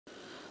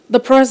The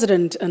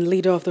president and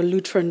leader of the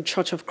Lutheran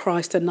Church of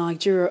Christ in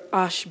Nigeria,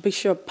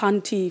 Archbishop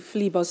Panti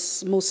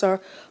Filibus Musa,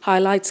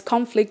 highlights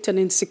conflict and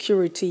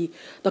insecurity,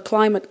 the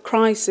climate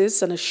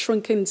crisis, and a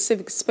shrinking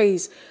civic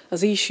space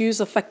as issues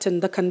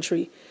affecting the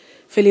country.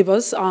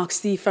 Filibus asks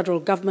the federal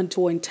government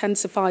to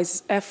intensify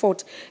its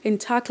effort in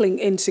tackling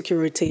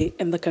insecurity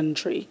in the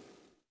country.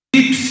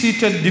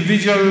 Deep-seated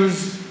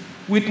divisions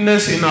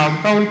witnessed in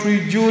our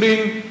country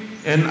during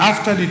and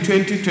after the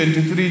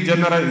 2023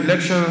 general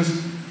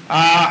elections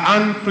are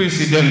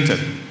unprecedented.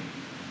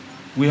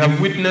 We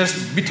have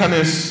witnessed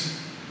bitterness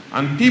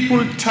and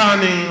people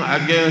turning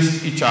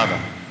against each other.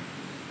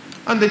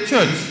 And the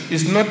church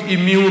is not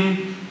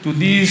immune to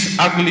these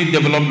ugly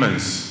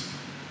developments.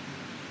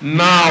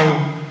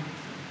 Now,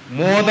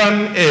 more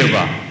than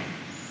ever,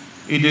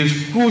 it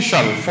is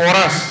crucial for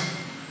us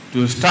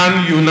to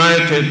stand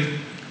united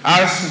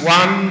as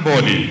one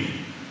body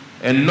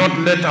and not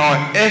let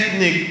our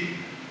ethnic,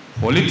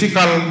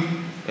 political,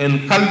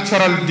 and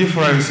cultural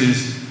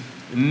differences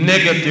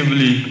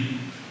negatively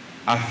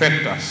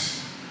affect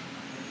us.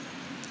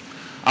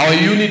 Our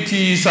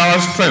unity is our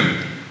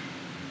strength,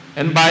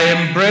 and by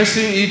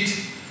embracing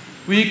it,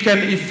 we can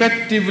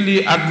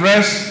effectively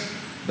address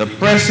the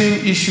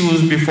pressing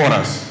issues before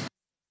us.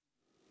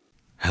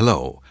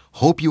 Hello,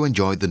 hope you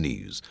enjoyed the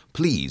news.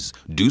 Please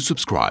do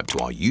subscribe to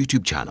our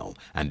YouTube channel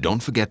and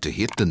don't forget to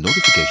hit the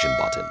notification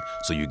button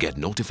so you get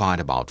notified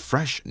about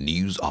fresh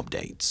news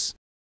updates.